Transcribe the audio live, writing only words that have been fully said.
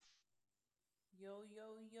Yo,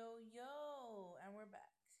 yo, yo, yo. And we're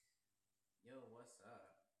back. Yo, what's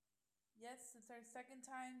up? Yes, it's our second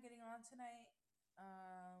time getting on tonight.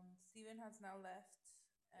 Steven has now left.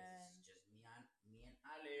 This is And just me and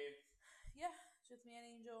Ali. yeah, just me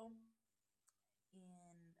and Angel.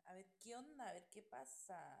 And a ver qué onda, a ver qué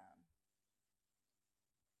pasa.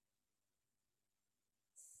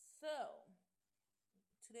 So,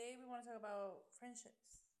 today we want to talk about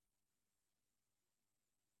friendships,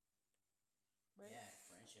 right? Yeah,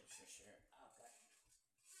 friendships for sure. Okay.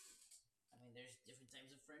 I mean, there's different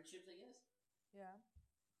types of friendships, I guess. Yeah.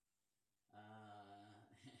 Uh,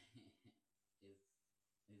 if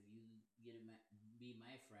if you get to be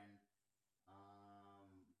my friend,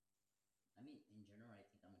 um, I mean, in general, I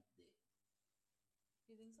think I'm a dick.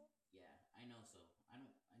 You think so? Yeah, I know so. I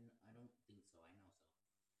don't think so. I know so.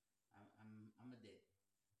 I'm a dick.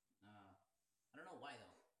 I don't know why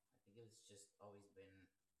though. I think it's just always been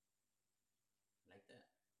like that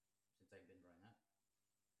since I've been growing up.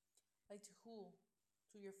 Like to who?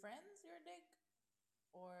 To your friends, you're a dick?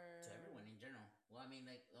 Or. To everyone in general. Well, I mean,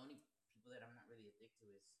 like the only people that I'm not really addicted to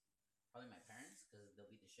is probably my parents because they'll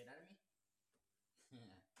beat the shit out of me.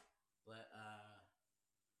 But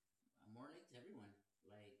I'm more like to everyone.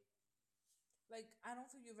 Like, I don't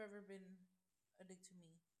think you've ever been addicted to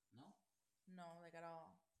me. No, No, like at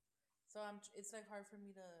all. So it's like hard for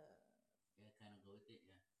me to yeah, kind of go with it.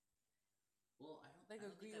 Yeah. Well, like I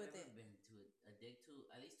don't think agree I've with ever it. been to addict to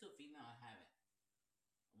at least to a female. I haven't.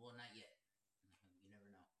 Well, not yet. You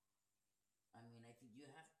never know. I mean, I think you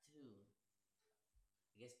have to.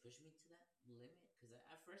 I guess push me to that limit because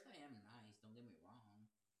at first I am nice. Don't get me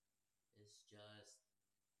wrong. It's just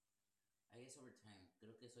I guess over time,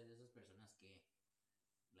 creo que soy de esas personas que,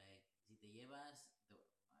 like, si te llevas, you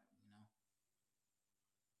know,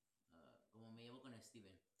 como me llevo con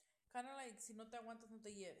Steven. Kind of like si no te aguantas no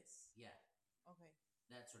te lleves. Yeah, Okay.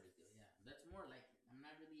 that sort of deal. Yeah, that's more like I'm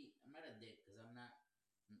not a dick because I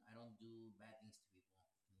don't do bad things to people.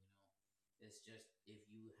 You know, it's just if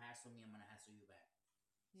you hassle me, I'm gonna hassle you back.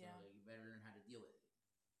 So Yeah. you better learn how to deal with it.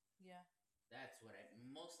 Yeah. That's what I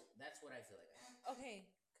feel like. Okay.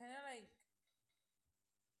 Kind of like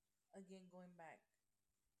again going back.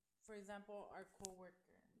 For example, our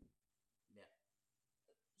coworker. Yeah.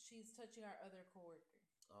 She's touching our other coworker.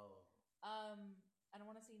 Oh. I don't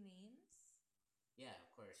want to say names. Yeah,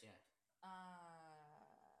 of course. Yeah.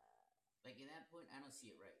 Like at that point, I don't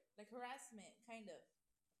see it right. Like harassment, kind of.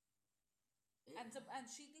 And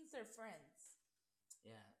she thinks they're friends.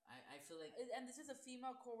 Yeah, I feel like And this is a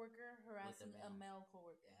female coworker with harassing a male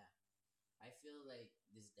coworker. Yeah, I feel like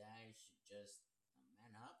this guy should just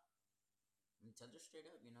man up and tell her straight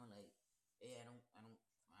up. You know, like, hey, I don't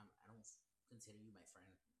consider you my friend.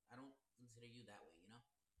 I don't consider you that way. You know.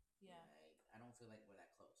 Yeah. Like, I don't feel like we're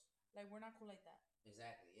that close. Like we're not cool like that.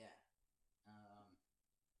 Exactly. Yeah.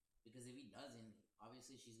 Because if he doesn't,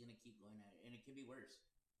 obviously she's gonna keep going at it, and it could be worse.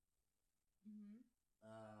 Mm-hmm.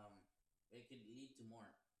 It could lead to more.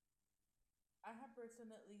 I have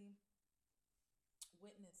personally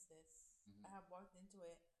witnessed this. Mm-hmm. I have walked into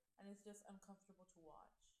it, and it's just uncomfortable to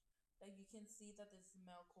watch. Like you can see that this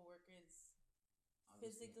male coworker is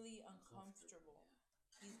Obviously physically uncomfortable.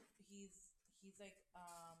 Yeah. He's like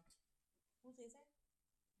 ¿cómo se dice?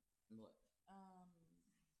 What?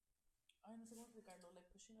 I don't know cómo explicarlo. Like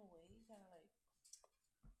pushing away, kind of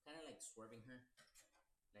like swerving her,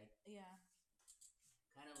 like yeah.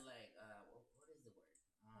 Kind of like what is the word?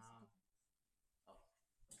 Oh,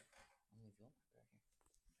 let me feel right here.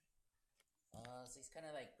 So he's kind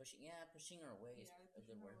of like pushing her away. Yeah, a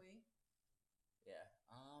good word. Away. Yeah.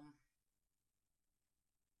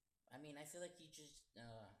 I mean, I feel like you just,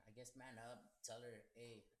 I guess, man up. Tell her,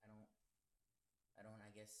 hey, I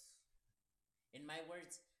guess, in my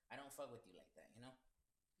words, I don't fuck with you like that. You know.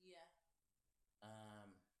 Yeah.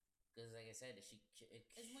 Because like I said, es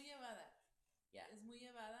muy llevada. Yeah. Es muy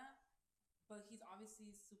llevada, but he's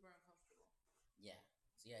obviously super uncomfortable. Yeah.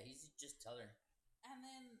 So yeah, he's just tell her. And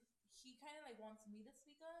then he kind of like wants me to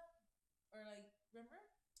speak up, or like remember?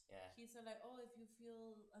 Yeah. He said like, oh, if you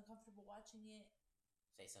feel uncomfortable watching it,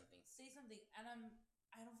 say something. Say something. And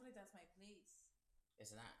I don't feel like that's my place.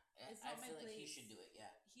 It's not. It's not I my feel place. Like he should do it.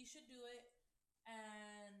 Yeah. He should do it,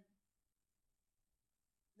 and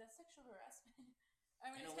that's sexual harassment. I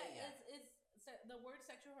mean, it's the word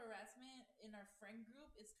sexual harassment in our friend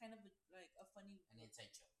group is kind of like a funny an inside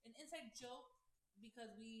joke. An inside joke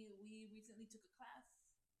because we recently took a class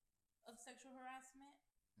of sexual harassment.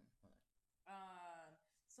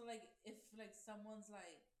 So like if like someone's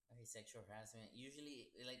like sexual harassment, usually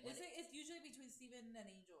like it's usually between Steven and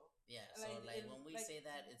Angel. Yeah, so like when we say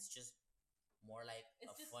that, it's just more like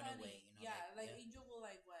it's a just funny way, way, you know. Yeah, Like Angel will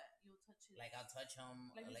like what? You'll touch his. Like I'll touch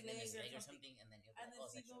him like in his leg or something, and then he'll be like, "Oh,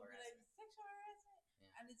 sexual harassment." Like sexual harassment,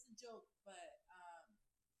 yeah. And it's a joke, but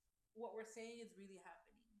what we're saying is really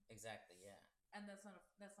happening. Exactly. Yeah. And that's not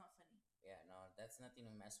funny. Yeah. No, that's nothing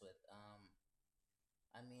to mess with.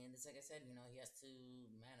 I mean, it's like I said, he has to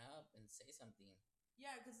man up and say something.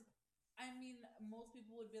 Yeah, because I mean, most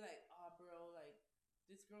people would be like, "Oh, bro, like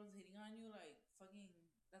this girl's hitting on you, like fucking,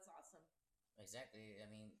 that's awesome." Exactly. I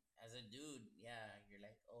mean, as a dude, yeah, you're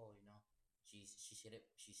like, oh, she's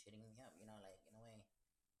hitting me up, like in a way.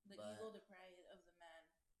 The ego, the pride of the man.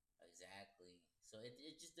 Exactly. So it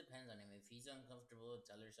just depends on him. If he's uncomfortable,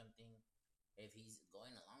 tell her something. If he's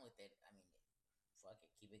going along with it, I mean, fuck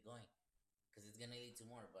it, keep it going, because it's gonna lead to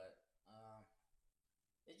more. But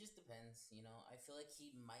it just depends. I feel like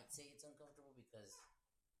he might say it's uncomfortable because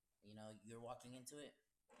you're walking into it.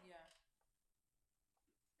 Yeah.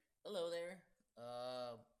 Hello there,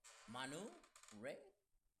 Manu Ray.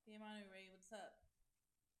 Hey, Manu Ray, what's up?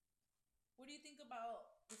 What do you think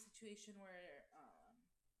about the situation we're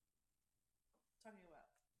talking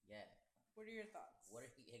about? Yeah. What are your thoughts? What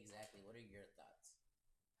are your thoughts?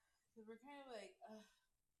 Because we're kind of like,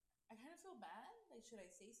 I kind of feel bad. Like, should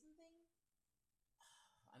I say something?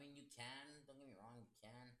 I mean, you can. Don't get me wrong, you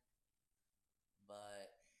can.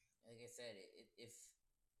 But like I said, if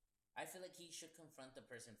I feel like he should confront the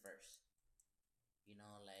person first.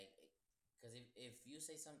 Like, because if you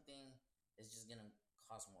say something, it's just gonna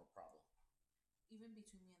cause more problem. Even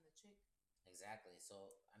between me and the chick. Exactly.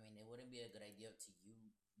 So I mean, it wouldn't be a good idea to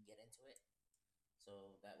you get into it.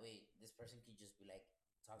 So that way, this person could just be like,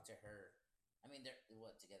 talk to her. I mean, they're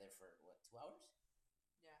together for 2 hours?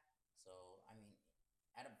 Yeah. So I mean,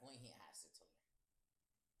 at a point, he has to tell her.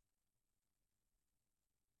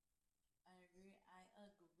 I agree.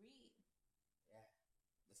 Yeah,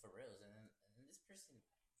 for reals. And this person,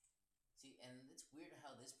 see, and it's weird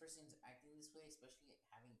how this person's acting this way, especially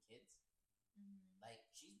having kids. Mm-hmm. Like,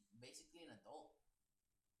 she's basically an adult.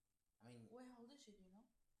 I mean, wait, how old is she? Do you know?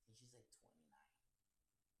 I think she's like 29.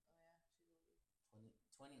 Oh yeah, she's older.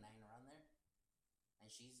 29 around there, and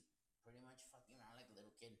she's pretty much fucking around like a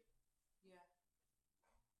little kid. Yeah.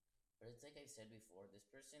 But it's like I said before, this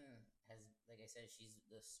person has, like I said, she's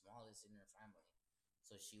the smallest in her family,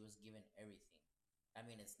 so she was given everything. I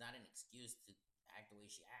mean, it's not an excuse to act the way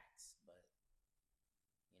she acts, but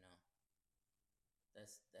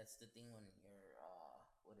that's the thing when you're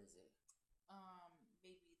what is it?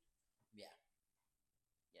 Baby. Yeah.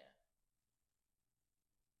 Yeah.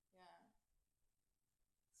 Yeah.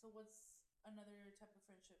 So what's another type of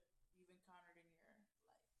friendship you've encountered in your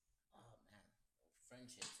life? Oh man,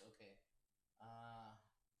 friendships. Okay.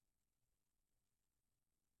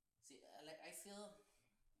 See, like I feel.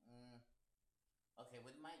 Okay,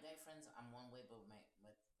 with my guy friends, I'm one way, but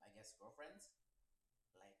with I guess girlfriends,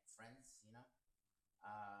 like friends,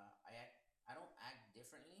 I don't act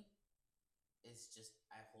differently. It's just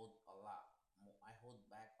I hold a lot more. I hold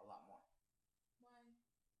back a lot more. Why?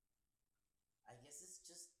 I guess it's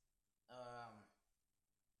just I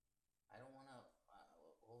don't want to.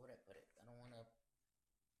 What would I put it? I don't want to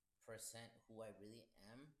present who I really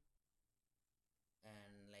am,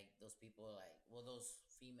 and like those people, those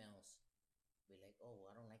females, be like, oh,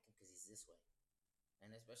 I don't like him because he's this way,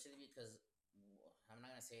 and especially because I'm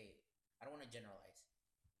not gonna say, I don't want to generalize,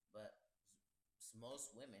 but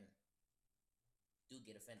most women do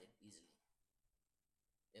get offended easily.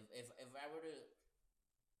 If I were to,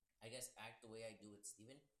 I guess, act the way I do with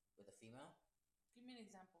Steven, with a female. Give me an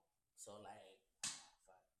example. So like,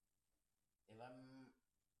 if I'm,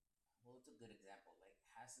 what's a good example? Like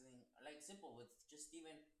hassling, like simple with just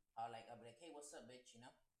Steven. How like I'll be like, hey, what's up, bitch?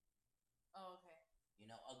 Oh, okay.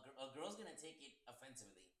 A girl's gonna take it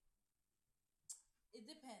offensively. It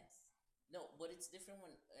depends. No, but it's different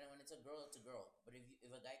when it's a girl, it's a girl. But if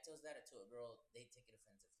a guy tells that to a girl, they take it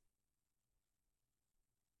offensively.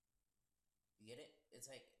 You get it? It's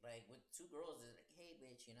like with two girls, it's like, hey,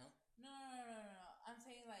 bitch, No. I'm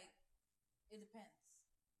saying like, it depends.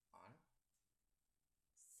 On?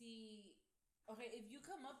 See, okay, if you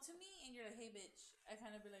come up to me and you're like, hey, bitch, I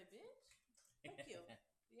kind of be like, bitch, fuck you.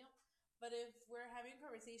 But if we're having a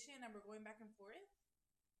conversation and we're going back and forth,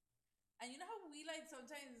 and you know how we like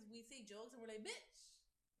sometimes we say jokes and we're like, bitch.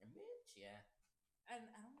 Bitch, yeah. And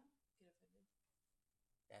I don't get offended.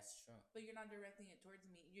 That's true. But you're not directing it towards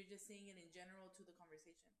me. You're just saying it in general to the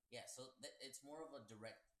conversation. Yeah, so it's more of a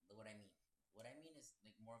direct, what I mean. What I mean is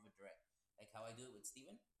like more of a direct. Like how I do it with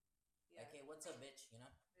Steven. Yeah. Like, hey, what's up, bitch? Yeah.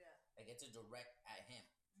 Like it's a direct at him.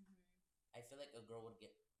 Mm-hmm. I feel like a girl would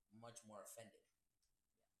get much more offended.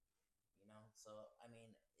 Yeah. So, I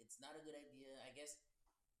mean, it's not a good idea. I guess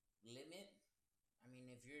limit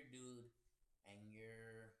if you're a dude and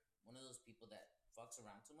you're one of those people that fucks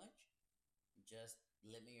around too much, just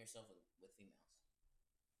limit yourself with females.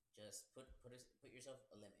 Just put yourself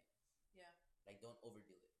a limit. Yeah. Like, don't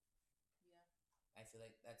overdo it. Yeah. I feel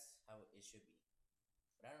like that's how it should be.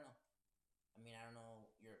 But I don't know. I mean, I don't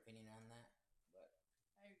know your opinion on that, but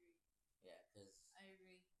I agree. yeah, because I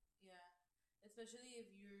agree. Yeah. Especially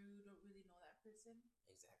if you don't really know that person.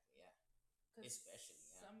 exactly, yeah. Because Especially,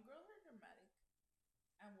 yeah. some girls are dramatic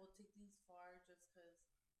and will take things far just because,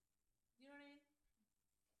 you know what I mean?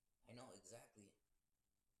 I know exactly.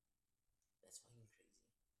 That's fucking crazy.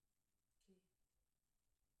 Okay.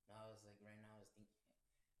 Now I was like, right now I was thinking,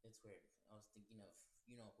 it's weird. I was thinking of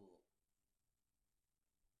you know who,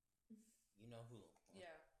 you know who.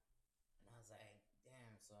 Yeah. And I was like,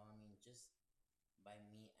 damn. So I mean, just by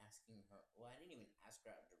me asking her, well, I didn't even ask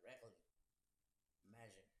her out directly.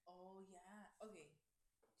 Imagine. Oh yeah. Okay.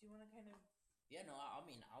 Do you want to kind of? Yeah, no. I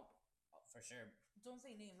mean, I'll for sure. Don't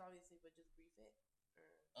say names, obviously, but just brief it.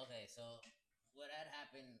 Okay, so what had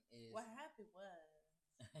happened is What happened was.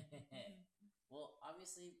 well,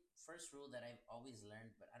 obviously, first rule that I've always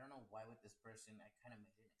learned, but I don't know why with this person I kind of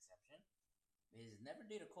made an exception, is never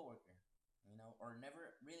date a coworker, or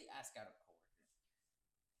never really ask out a coworker.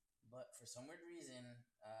 But for some weird reason,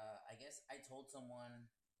 I guess I told someone,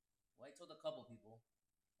 well, I told a couple people,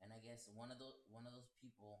 and I guess one of those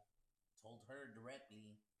people told her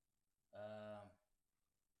directly. Um,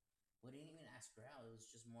 we didn't even ask her out. It was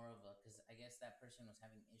just more of a because I guess that person was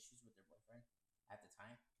having issues with their boyfriend at the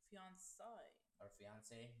time. Fiance. Or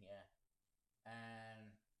fiance, yeah.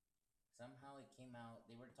 And somehow it came out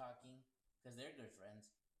they were talking because they're good friends,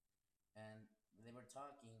 and they were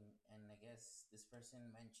talking, and I guess this person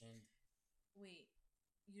mentioned, Wait,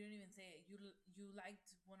 you didn't even say it. You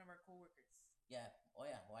liked one of our coworkers. yeah, oh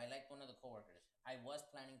yeah, well, I liked one of the coworkers. I was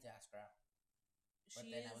planning to ask her out, but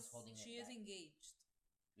then I was holding it She is back. engaged,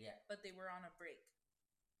 Yeah, but they were on a break,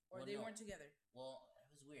 or well, they no, weren't together. well, it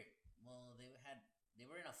was weird. Well, they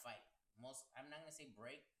were in a fight. I'm not gonna say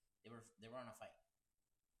break. They were on a fight.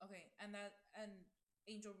 Okay, and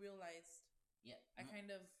Angel realized Yeah, I kind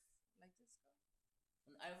of like this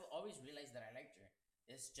girl. I've always realized that I liked her.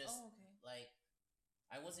 It's just okay. like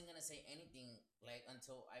I wasn't gonna say anything like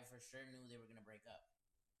until I for sure knew they were gonna break up.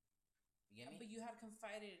 You get me? But you had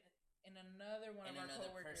confided in another one And of our another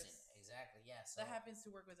coworkers. person, exactly. Yeah. So that happens to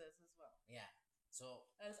work with us as well. yeah. So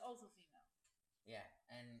That is also female. yeah,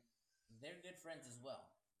 and they're good friends as well.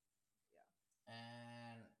 Yeah.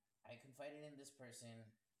 And I confided in this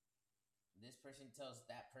person. This person tells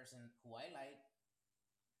that person who I like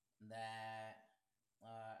that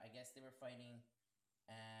I guess they were fighting,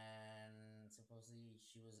 and supposedly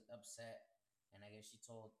she was upset, and I guess she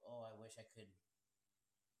told, "Oh, I wish I could."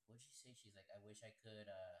 What did she say? She's like, "I wish I could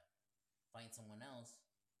find someone else."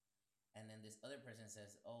 And then this other person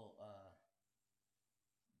says, "Oh,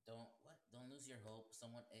 don't lose your hope.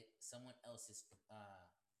 Someone else is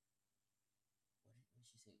what did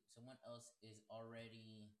she say? Someone else is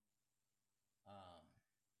already um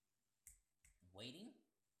waiting."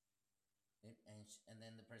 And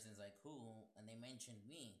then the person's like, "Who?" And they mentioned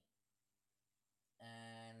me.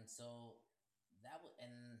 And so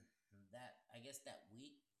that I guess that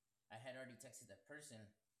week I had already texted that person,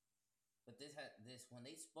 but this when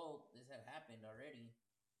they spoke, this had happened already.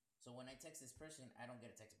 So when I text this person, I don't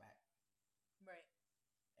get a text back. Right.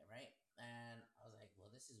 Right? And I was like, well,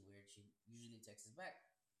 this is weird. She usually texts back.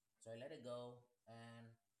 So I let it go,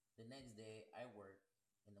 and the next day I work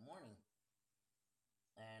in the morning.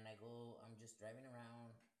 And I'm just driving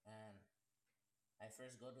around, and I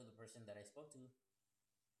first go to the person that I spoke to,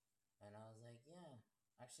 and I was like, yeah,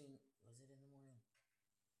 actually, was it in the morning?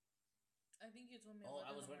 I think you told me. Oh,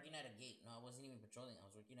 I was working at a gate. No, I wasn't even patrolling. I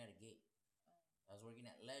was working at a gate. Oh. I was working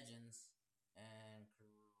at Legends, and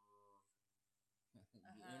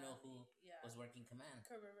you know who was working command?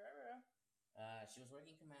 Carrera. She was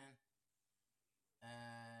working command,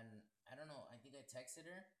 and I don't know. I think I texted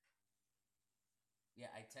her. Yeah,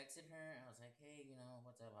 I texted her, and I was like, "Hey,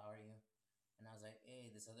 what's up? How are you?" And I was like, "Hey,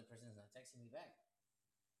 this other person's not texting me back."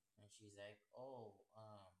 And she's like, "Oh,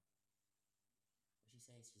 what she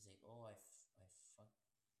say?" She's like, "Oh, I fucked."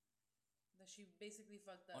 That she basically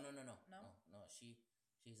fucked Oh up. no no no No. no no.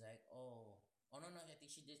 She's like, oh no no. I think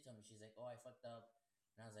she did tell me. She's like, "Oh, I fucked up,"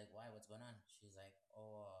 and I was like, "Why? What's going on?" She's like,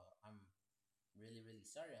 "Oh, I'm really really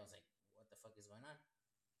sorry." I was like, "What the fuck is going on?"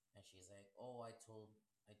 And she's like, "Oh, I told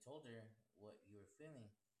her what you were feeling,"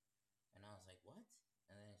 and I was like, "What?"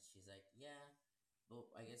 And then she's like, "Yeah, but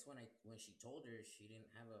I guess when she told her, she didn't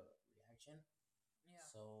have a reaction." Yeah.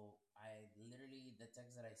 So I literally the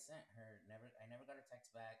text that I sent her I never got a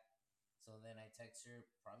text back. So then I text her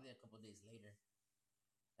probably a couple days later,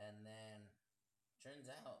 and then turns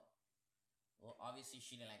out, well, obviously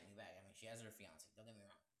she didn't like me back. I mean, she has her fiance. Don't get me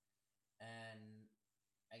wrong. And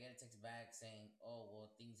I get a text back saying, "Oh,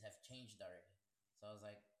 well, things have changed already." So I was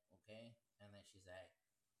like, "Okay." And then she's like,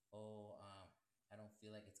 "Oh, I don't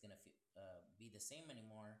feel like it's gonna be the same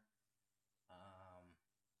anymore. Um,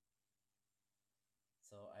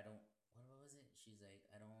 so I don't. What was it?" She's like,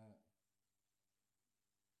 "I don't.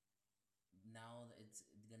 Now it's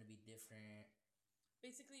gonna be different."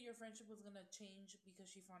 Basically, your friendship was gonna change because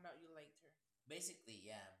she found out you liked her. Basically,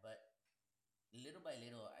 yeah. But little by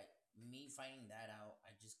little, me finding that out,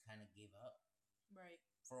 I just kind of gave up Right.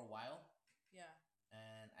 for a while, Yeah.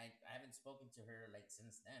 and I haven't spoken to her like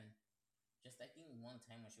since then. Just I think one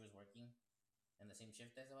time when she was working in the same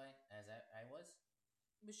shift as I was.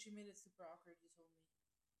 But she made it super awkward, you told me.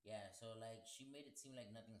 Yeah, so like she made it seem like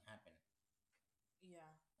nothing happened, Yeah.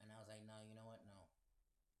 and I was like, no, you know what, no.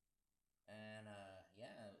 And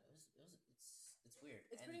yeah, it's weird,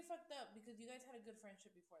 It's and pretty fucked up because you guys had a good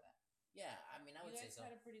friendship before that. yeah, I mean, I You would say guys so.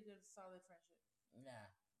 had a pretty good, solid friendship. Yeah,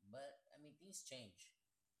 but I mean, things change.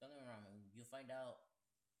 Don't get me wrong. I mean, you find out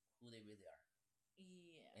who they really are in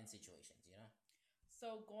Yeah. situations, you know.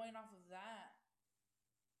 So going off of that,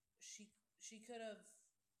 she could have.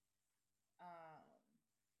 Um,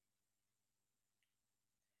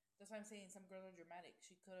 that's why I'm saying some girls are dramatic.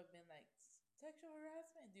 She could have been like sexual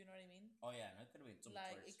harassment. Do you know what I mean? Oh yeah, no, it could have been so much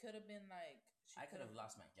Like worse. it could have been like she I could could have have.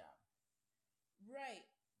 lost my job. Right.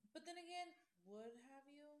 But then again, would have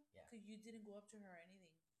you? Yeah, Because you didn't go up to her or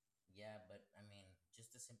anything. yeah, but I mean,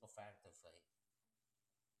 just the simple fact of like,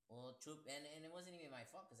 well, true, and it wasn't even my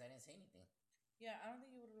fault because I didn't say anything. Yeah, I don't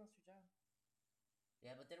think you would have lost your job.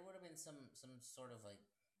 Yeah, but there would have been some sort of like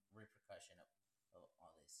repercussion of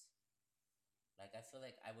all this. Like I feel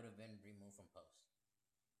like I would have been removed from post.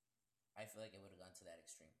 I feel like it would have gone to that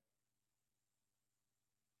extreme.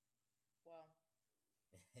 Wow.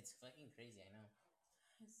 It's fucking crazy, I know.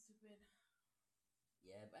 It's stupid.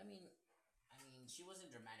 Yeah, but I mean, she wasn't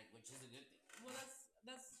dramatic, which is a good thing. Well,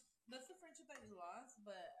 that's the friendship that you lost,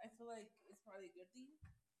 but I feel like it's probably a good thing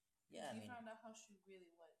because Yeah, I you mean, found out how she really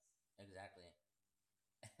was. exactly.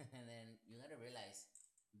 And then you gotta realize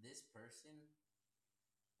this person,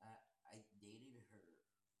 I dated her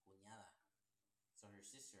cuñada, so her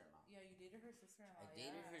sister-in-law. Yeah, you dated her sister-in-law. I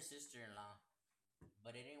dated Yeah, her sister-in-law,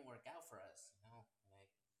 but it didn't work out for us. You know,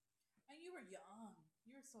 like and you were young.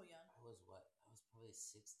 You were so young. I was what? I was probably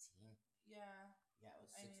 16. Yeah, Yeah, I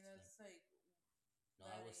was I mean 16. that's like No,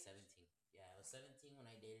 I that was age. 17. Yeah, I was 17 when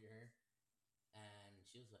I dated her, and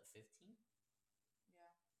she was what, 15?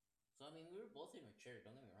 Yeah. So I mean, we were both immature.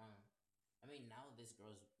 Don't get me wrong. I mean, now this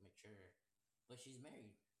girl's mature, but she's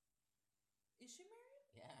married. Is she married?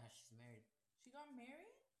 Yeah, she's married. She got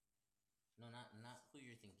married? No, not who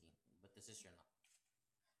you're thinking, but the sister-in-law.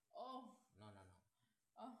 Oh, No, no, no.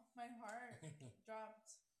 oh, my heart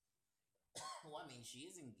dropped. Well, I mean, she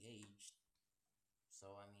is engaged.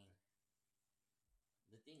 So I mean,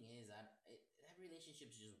 the thing is, that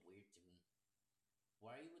relationship's just weird to me.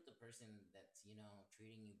 Why are you with the person that's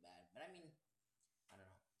treating you bad? But I mean, I don't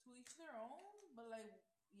know. To each their own, but like,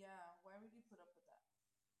 yeah, why would you put up with that?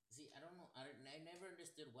 See, I don't know. I never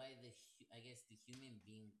understood why I guess the human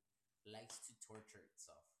being likes to torture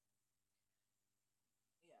itself.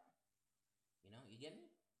 Yeah, You get me?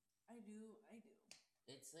 I do, I do.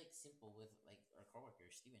 It's like simple with like our coworker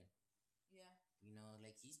Steven. Yeah,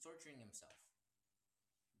 Like he's torturing himself,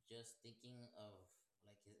 just thinking of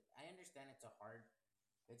like I understand it's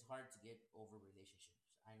hard to get over relationships.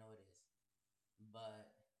 I know it is,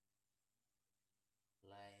 but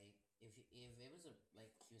like if it was a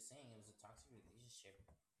like he was saying it was a toxic relationship,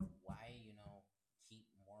 why keep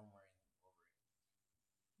murmuring over it?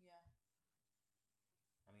 yeah,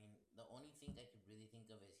 I mean, the only thing I could really think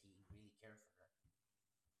of is he really cared for her.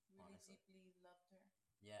 really Honestly, deeply loved her.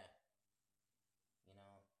 yeah, you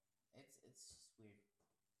know, it's just weird.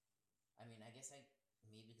 I mean, I guess I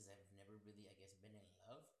maybe because I've never really I guess been in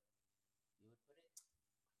love. You would put it.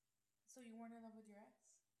 So you weren't in love with your ex?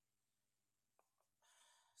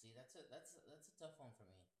 See, that's a tough one for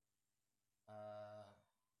me. Uh,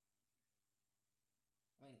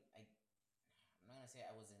 I mean, I'm not gonna say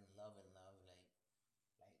I was in love, like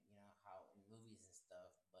how in movies and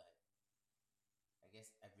stuff, but I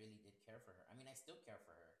guess I really did care for her. I mean, I still care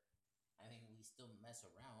for her. I mean, we still mess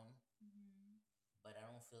around, Mm-hmm. but I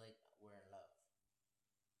don't feel like we're in love.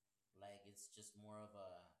 Like it's just more of a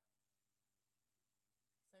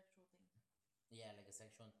Sexual thing. yeah, like a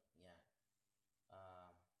sexual yeah,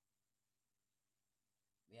 um,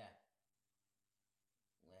 yeah.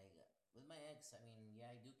 Like with my ex, I mean, yeah,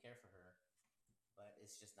 I do care for her. but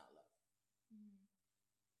it's just not love. Mm.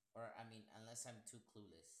 Or I mean, unless I'm too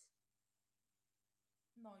clueless.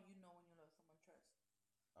 No, you know when you love someone, trust.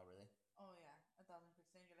 Oh really? Oh yeah,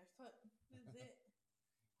 1,000%. You're like, fuck, this is it.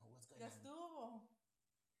 Oh, what's going Ya on? estuvo.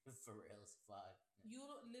 For reals, fuck. You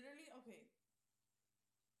literally okay.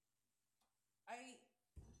 I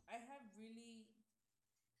I have really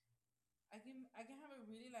I can have a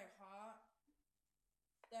really like hot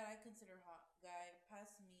that I consider hot guy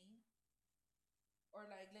past me, or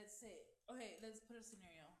like let's say okay, let's put a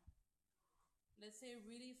scenario. Let's say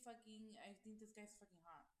really fucking I think this guy's fucking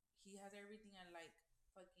hot. He has everything I like.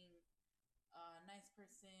 Fucking nice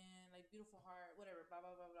person, like beautiful heart, whatever, blah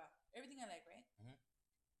blah blah blah. Everything I like, right? Mhm.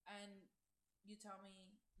 And you tell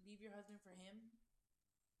me leave your husband for him,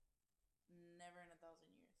 never in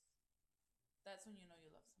 1,000 years. That's when you know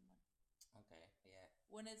you love someone. Okay, yeah.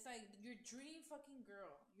 When it's like your dream fucking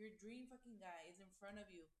girl, your dream fucking guy is in front of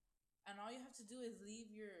you, and all you have to do is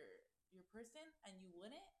leave your person, and you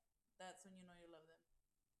wouldn't. That's when you know you love them.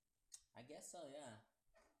 I guess so, yeah.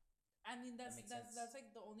 I mean, That that's makes that's sense. that's like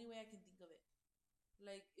the only way I can think of it.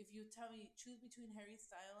 Like if you tell me choose between Harry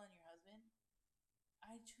Styles and your husband,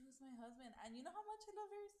 I choose my husband. And you know how much I love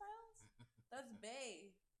Harry Styles? That's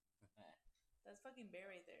Bay. That's fucking Bay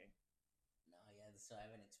right there. No, yeah, so I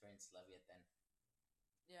haven't experienced love yet then.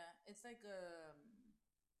 Yeah, it's like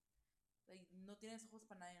no tienes ojos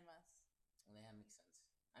para nadie más. Well, yeah, that makes sense.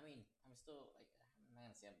 I mean, I'm still like I'm not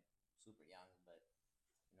gonna say I'm super young, but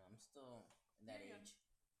I'm still in that You're young. age.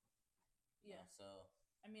 Yeah. So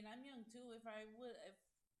I mean, I'm young too. If I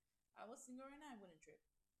was single right now, I wouldn't trip.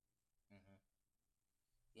 hmm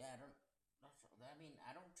yeah, I don't. I mean,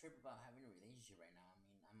 I don't trip about having a relationship right now. I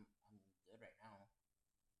mean, I'm good right now.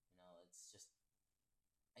 It's just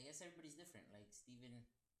I guess everybody's different. Like Steven,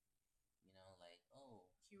 like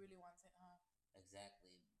He really wants it, huh?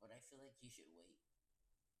 exactly. But I feel like he should wait.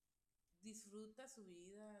 Disfruta su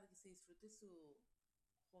vida, que se disfrute su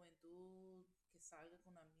juventud, que salga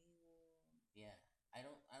con amigos. Yeah, I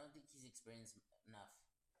don't think he's experienced enough.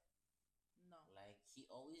 No. Like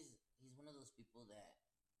he's one of those people that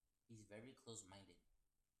he's very close minded.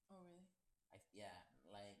 Oh really? Yeah,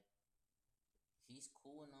 like he's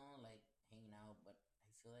cool and all, like hanging out, but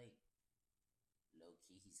I feel like low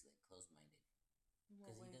key he's like close minded In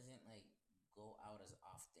what because he way? doesn't like go out as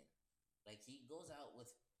often. Like he goes out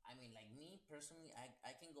with. I mean, like me personally,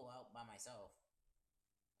 I can go out by myself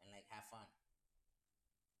and like have fun,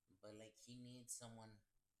 but like he needs someone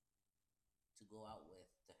to go out with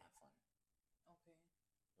to have fun. Okay.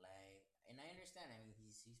 Like, and I understand. I mean,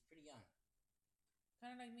 he's pretty young.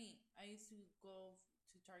 Kind of like me. I used to go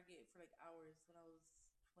to Target for like hours when I was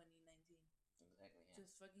 2019. Exactly. Yeah.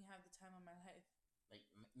 Just fucking have the time of my life. Like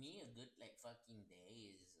me, a good like fucking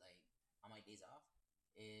day is like on my days off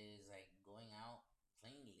is like going out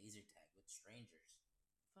playing laser tag with strangers.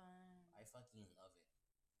 Fun. I fucking love it.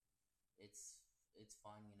 It's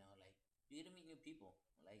fun, like you get to meet new people.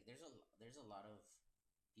 Like there's a lot of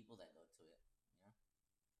people that go to it.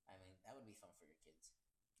 I mean that would be fun for your kids,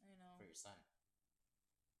 I know. for your son.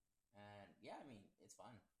 And yeah, I mean it's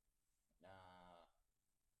fun. Uh,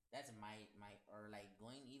 that's my or like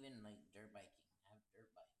going even like dirt biking. I have dirt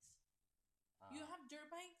bikes. You have dirt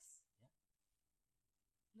bikes? Yeah.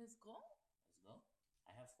 Let's go. Let's go.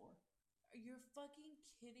 I have 4. You're fucking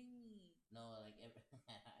kidding me. No, like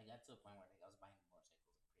I got to a point where like I was buying motorcycles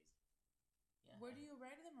like crazy. Yeah. Where do you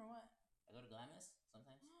ride them or what? I go to Glamis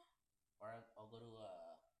sometimes, or I'll go to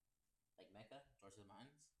like Mecca towards the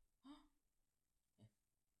mountains. Yeah.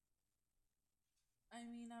 I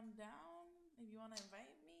mean, I'm down. If you want to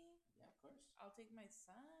invite me, Yeah, of course. I'll take my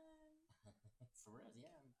son. For reals,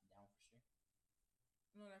 yeah, I'm down for sure.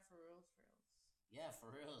 No, not for reals, for reals. Yeah, for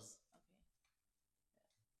reals. Okay.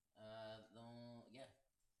 No, yeah.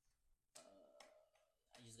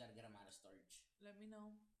 I just gotta get them out of storage. Let me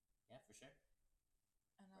know. Yeah, for sure.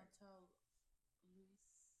 And I'll tell Luis.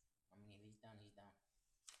 I mean, if he's down, he's down.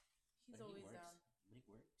 He's But always he works. down. But he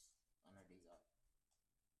works on our days off.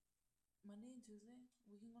 Monday and Tuesday,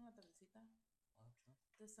 we can go on la tardecita. Oh, true.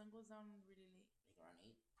 The sun goes down really late. Like around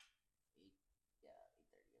 8. 8, yeah,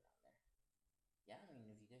 8:30 around there. Yeah, I mean,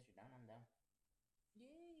 if you guys are down, I'm down.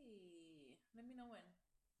 Yay! Let me know when.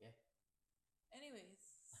 Yeah.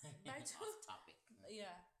 Anyways, back to off topic.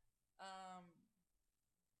 Yeah.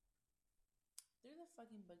 There's a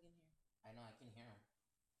fucking bug in here. I know, I can hear him.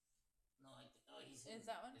 No, he's Is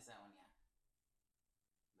that one? It's that one, yeah.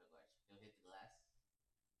 But watch, he'll hit the glass.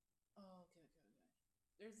 Oh, okay.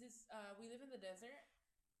 There's this. We live in the desert,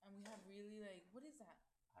 and we have really like, what is that?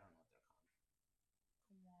 I don't know what they're called.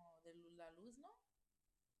 Como de la luz, no?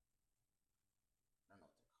 I don't know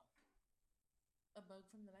what they're called. bug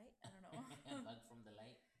from the light? I don't know. Bug from the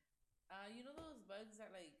light. You know those bugs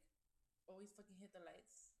that like always fucking hit the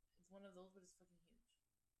lights? It's one of those, but it's fucking huge.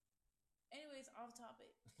 Anyways, off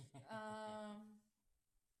topic. Um,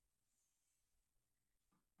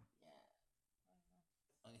 Yeah.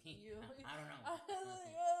 I Okay. don't know. You. I don't know.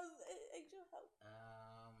 Angel help.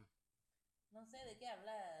 um. No sé de qué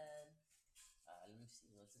hablar. Let me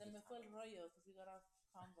see. What's a Se good me fue el topic? rollo because we got off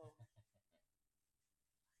convo.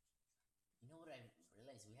 You know what I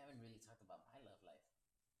realized? We haven't really talked about my love life.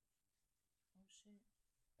 Oh shit.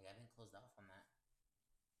 Like I've been closed off on that.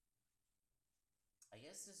 I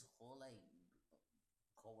guess this whole like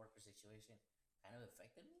co-worker situation kind of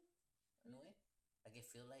affected me in a way. Like I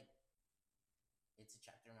feel like it's a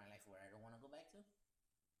chapter in my life where I don't want to go back to.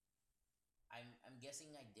 I'm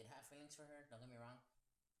guessing I did have feelings for her. Don't get me wrong,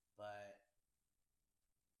 but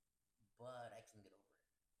I can get over it.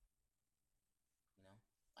 You know.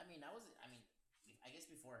 I mean, I was. I mean, I guess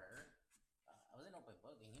before her, I was an open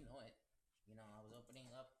book, and you know it. You know, I was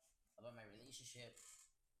opening up about my relationship.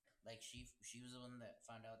 Like she was the one that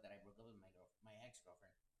found out that I broke up with my ex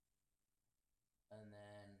girlfriend, and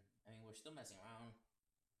then I mean we're still messing around.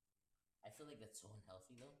 I feel like that's so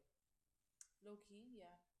unhealthy though, Low key,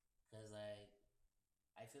 yeah. because like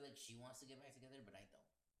I feel like she wants to get back together, but I don't.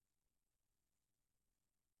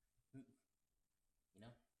 You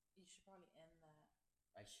know, You should probably end that.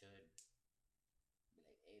 I should be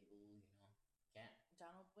like, hey boo, you know, can't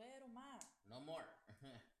Ya no puedo más. no more.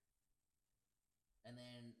 And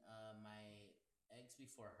then my ex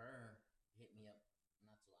before her hit me up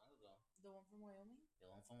not too long ago. The one from Wyoming? The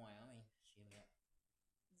one from Wyoming, she hit me up.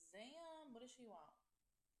 Damn, what does she want?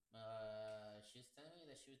 She was telling me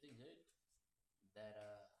that she was doing good.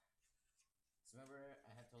 That so remember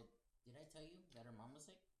I had told. Did I tell you that her mom was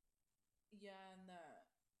sick? Yeah, and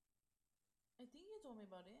I think you told me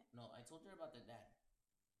about it. No, I told her about the dad.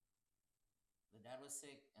 The dad was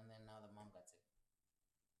sick, and then now the mom got sick.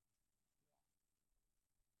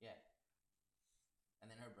 Yeah, and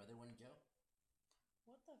then her brother went in jail.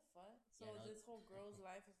 What the fuck? So Yeah, no, this whole girl's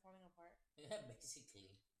life is falling apart. Yeah,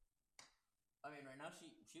 basically. I mean, right now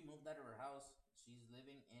she moved out of her house. She's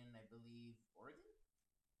living in, I believe, Oregon.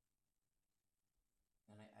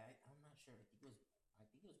 And I'm not sure. I think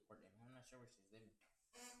it was Portland. I'm not sure where she's living,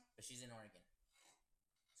 but she's in Oregon,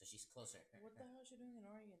 so she's closer. What the hell is she doing in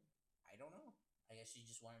Oregon? I don't know. I guess she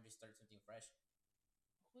just wanted to start something fresh.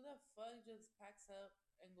 Who the fuck just packs up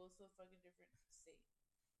and goes to a fucking different state?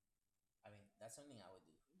 I mean, that's something I would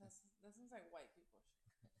do. That sounds like white people shit.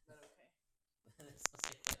 But okay. That's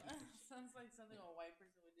Sounds like something a white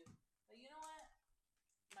person would do. But you know what?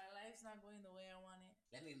 My life's not going the way I want it.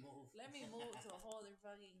 Let me move. Let me move to a whole other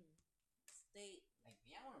fucking state. Like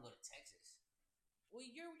me, I want to go to Texas. Well,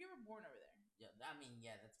 you were born over there. Yeah, I mean,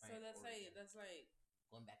 yeah, that's my. So that's origin. like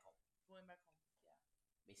going back home. Going back home. Yeah.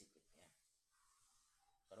 Basically, yeah.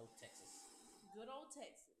 Good old Texas. Good old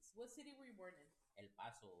Texas. What city were you born in? El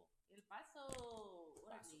Paso. El Paso.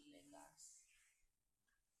 Paso, Texas.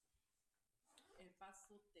 El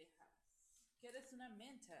Paso, Texas. ¿Quieres una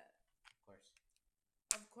menta? Of course.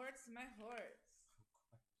 Of course, my horse.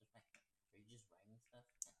 Of course. Are you just writing stuff?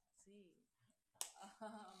 Sí. So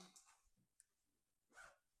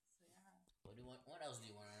yeah. What do you want? What else do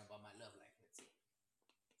you want to know about my love life? Let's see.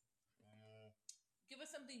 Give us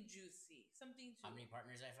something juicy. Something to. How many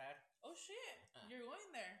partners I've had? Oh shit! You're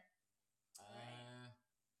going there. Right.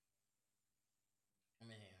 I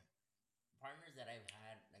mean, partners that I've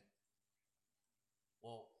had, like,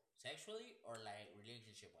 well, sexually or like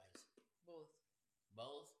relationship wise. Both.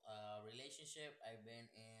 Both. Relationship. I've been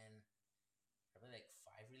in probably like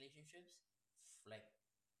 5 relationships. Like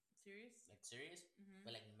serious. Like serious, mm-hmm.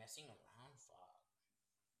 But like messing around. Fuck.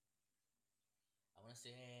 I want to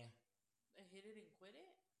say. I hit it and quit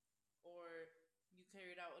it, or you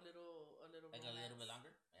carried out a little like romance? A little bit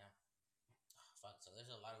longer. Yeah. Oh, fuck. So there's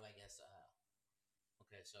a lot of, I guess.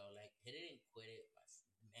 Okay, so like hit it and quit it.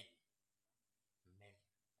 Many. I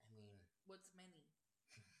mean. What's many?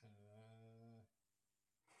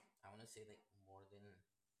 I want to say like more than.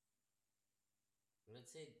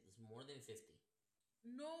 Let's say it's more than 50.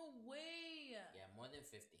 No way. Yeah, more than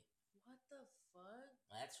 50. What the fuck?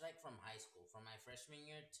 That's like from high school, from my freshman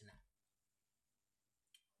year to now.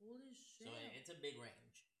 Holy shit. So it's a big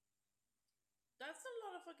range. That's a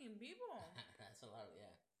lot of fucking people. That's a lot,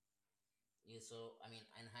 yeah. Yeah, so, I mean,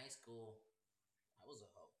 in high school, I was a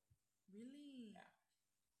hoe. Really? Yeah.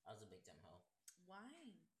 I was a big time hoe. Why?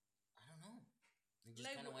 I don't know. It just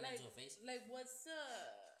kind of went into a phase. Like, what's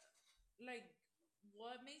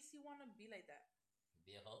what makes you want to be like that?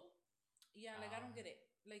 Be a hoe? Yeah, like, I don't get it.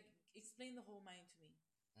 Like, explain the whole mind to me.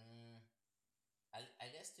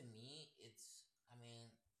 to me, it's.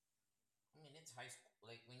 It's high school.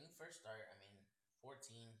 Like when you first start. 14.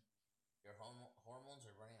 Your hormones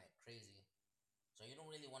are running like crazy, so you don't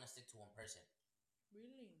really want to stick to one person.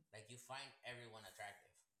 Really? Like you find everyone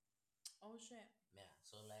attractive. Oh shit. Yeah.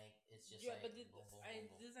 So like it's just Yeah, like but boom, boom, boom,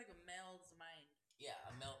 boom. this is like a male's mind. Yeah,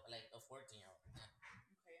 a male like a 14-year-old.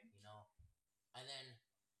 Okay. You know, and then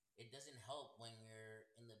it doesn't help when you're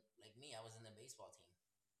in the like me. I was in the baseball team,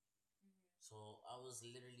 Mm-hmm. so I was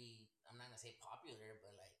literally. I'm not gonna say popular,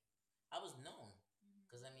 but like I was known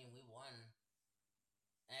because Mm-hmm. we won.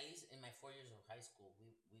 At least in my 4 years of high school,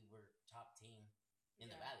 we were top team in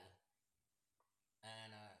the Yeah. valley,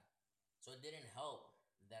 and so it didn't help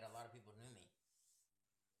that a lot of people knew me.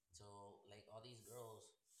 So like all these girls,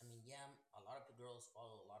 yeah, a lot of girls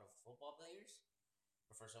follow a lot of football players,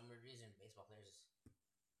 but for some weird reason, baseball players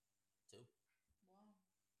too, Wow.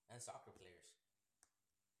 and soccer players.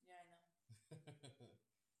 Yeah, I know.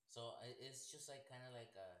 So it's just like kind of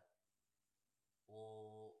like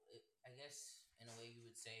I guess in a way you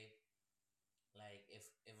would say like if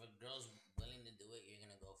a girl's willing to do it, you're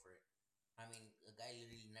gonna go for it. A guy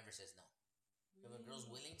literally never says no. If a girl's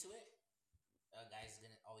Really? willing to it, a guy's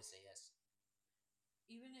gonna always say yes.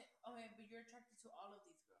 Even it, okay, but you're attracted to all of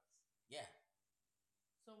these girls. Yeah.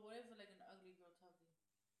 So what if like an ugly girl tells you?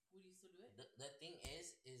 Would you still do it? The thing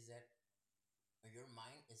is that your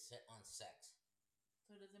mind is set on sex.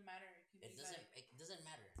 So it doesn't matter. It could It be doesn't. like It doesn't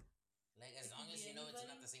matter. Like as it long could as be you know it's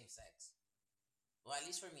anybody. not the same sex. Well, at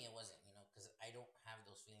least for me, it wasn't. Because I don't have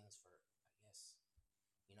those feelings for. I guess.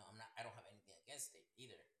 I'm not. I don't have anything against it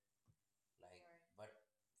either. Like, Right. but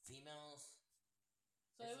females.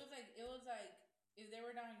 So it was like if they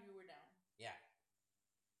were down, you were down. Yeah.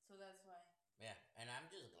 So that's why. Yeah, and I'm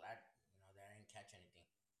just glad that I didn't catch anything.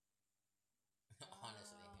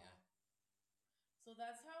 Honestly, yeah. Wow. So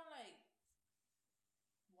that's how like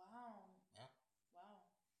wow. Yeah. Wow.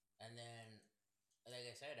 And then, like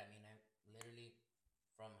I said, I literally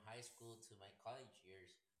from high school to my college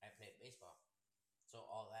years, I played baseball. So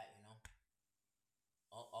all that,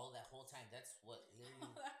 all that whole time. That's what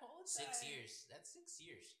literally That whole 6 years. time. That's 6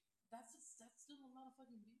 years. That's still a lot of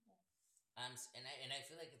fucking people. And I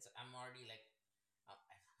feel like I'm already like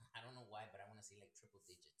I don't know why, but I want to say like triple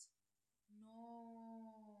digits.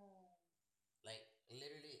 No. Like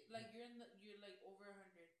literally. Like you're like over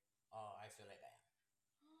 100. Oh, I feel like I am.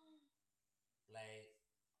 Like.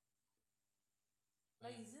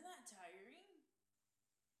 Like isn't that tiring?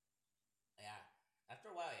 Yeah. After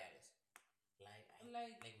a while, yeah, it is. Like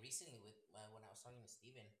Like recently with when I was talking to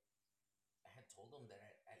Steven, I had told him that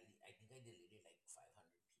I think I deleted like 500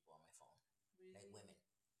 people on my phone, like really? women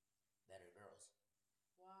that are girls,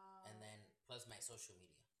 Wow. and then plus my social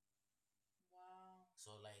media. Wow.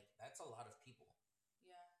 So like that's a lot of people,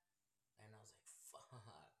 Yeah. and I was like, fuck.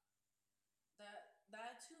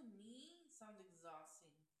 That to me sounds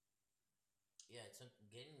exhausting. Yeah, it's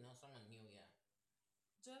getting to know someone new. Yeah.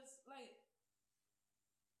 Just like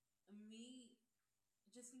me,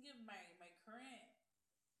 just thinking of my current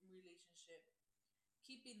relationship,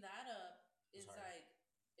 keeping that up It's is hard. like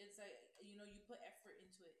you put effort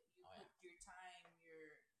into it. You Oh put yeah. your time,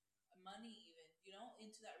 your money, even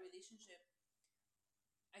into that relationship.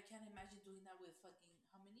 I can't imagine doing that with fucking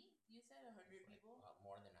how many? You said 100 Like people.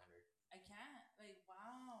 more than 100. I can't. Like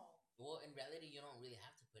wow. Well, in reality, you don't really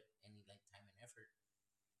have to put any like time and effort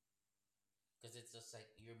because it's just like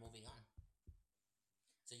you're moving on.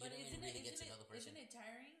 So you But don't even really get to know the person. isn't it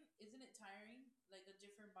tiring? Isn't it tiring? Like a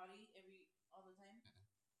different body all the time. Mm-mm.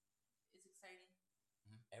 It's exciting.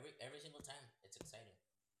 Every single time, it's exciting.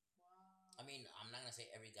 Wow. I'm not gonna say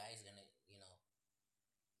every guy is gonna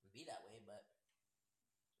be that way, but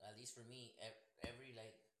at least for me, every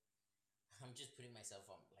like I'm just putting myself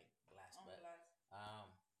on like blast, On but blast.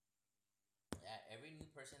 yeah, every new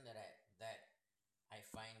person that I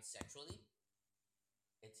find sexually,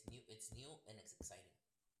 it's new and it's exciting.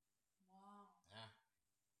 Wow. Yeah,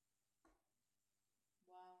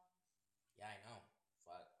 Wow. yeah, I know.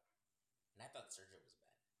 Fuck, and I thought surgery was bad.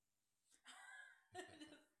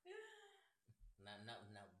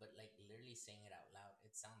 No, but like literally saying it out loud,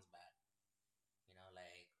 it sounds bad.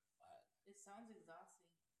 Like It sounds exhausting.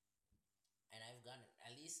 and I've gotten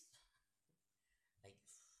at least like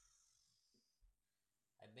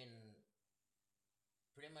I've been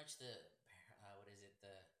pretty much the what is it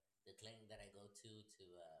the clinic that I go to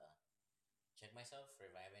check myself for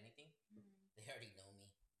if I have anything. Mm. They already know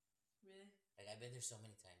me. Really? Like I've been there so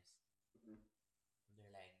many times.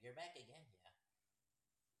 They're like, "You're back again." Yeah.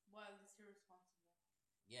 Well, at least you're responsible.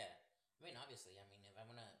 Yeah. Obviously. If I'm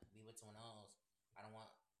gonna be with someone else, I don't want.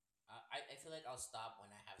 I feel like I'll stop when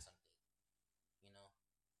I have something. You know.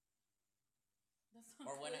 That sounds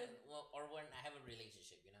Or when I good. well, or when I have a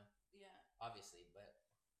relationship, Yeah. obviously. But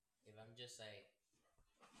if I'm just like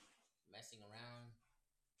messing around,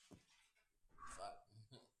 fuck.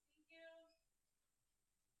 Thank you.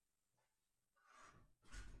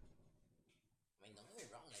 I mean, don't get me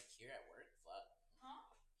wrong. Like here at work, fuck. Huh?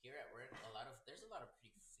 Here at work, there's a lot of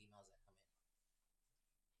pretty females that come in.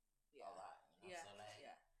 Yeah. A lot, Yeah. So like,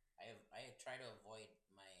 Yeah. I try to avoid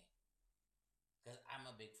because I'm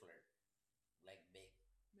a big flirt, like big.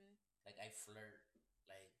 Really? Like I flirt.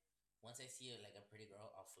 Like once I see like a pretty girl,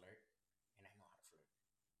 I'll flirt, and I know how to flirt.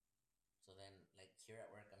 So then, like here at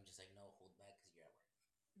work, I'm just like, no, hold back, because you're at work.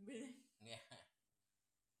 Really? Yeah,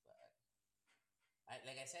 but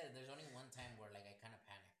like I said, there's only one time where like I kind of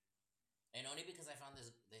panicked, and only because I found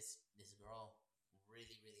this girl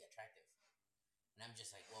really really attractive, and I'm just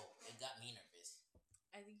like, whoa, it got me nervous.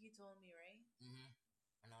 I think you told me, right?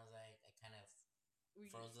 And I was like, I kind of Were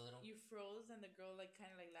froze a little. you froze and the girl like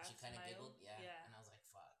kind of like She laughed, kind of smiled. giggled, yeah. Yeah. And I was like,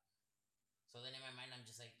 fuck. So then in my mind, I'm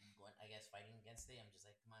just like going, I guess, fighting against it. I'm just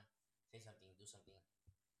like, come on, say something, do something.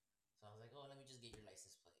 So I was like, oh, let me just get your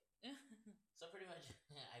license plate. So pretty much,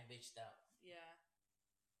 I bitched out. Yeah.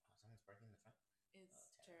 Oh, someone's parking in the front. It's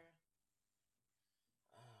true.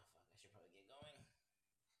 Oh fuck! I should probably get going.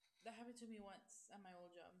 That happened to me once at my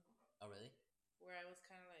old job. Oh really? Where I was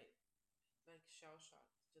kind of like shell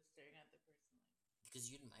shocked, just staring at the person. Like, because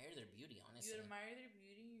you admire their beauty, honestly. you admire their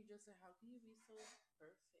beauty. You're just like, how can you be so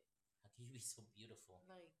perfect? How can you be so beautiful?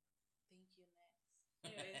 Like, thank you, next.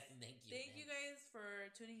 Anyways, thank you guys for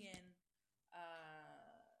tuning in.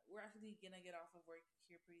 We're actually gonna get off of work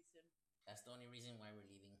here pretty soon. That's the only reason why we're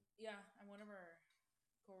leaving. Yeah, and one of our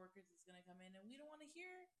coworkers is gonna come in, and we don't want to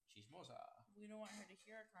hear. Chismosa. We don't want her to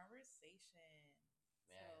hear our conversation.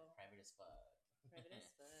 Yeah, so, private as fuck. Private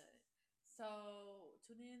as fuck. So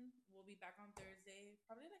tune in. We'll be back on Thursday,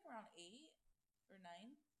 probably like around 8 or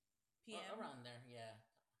 9 p.m. Around there, yeah.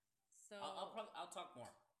 So I'll talk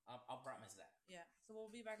more. I'll promise that. Yeah. So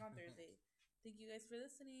we'll be back on Thursday. Thank you guys for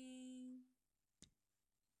listening.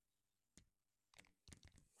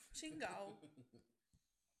 Chingao.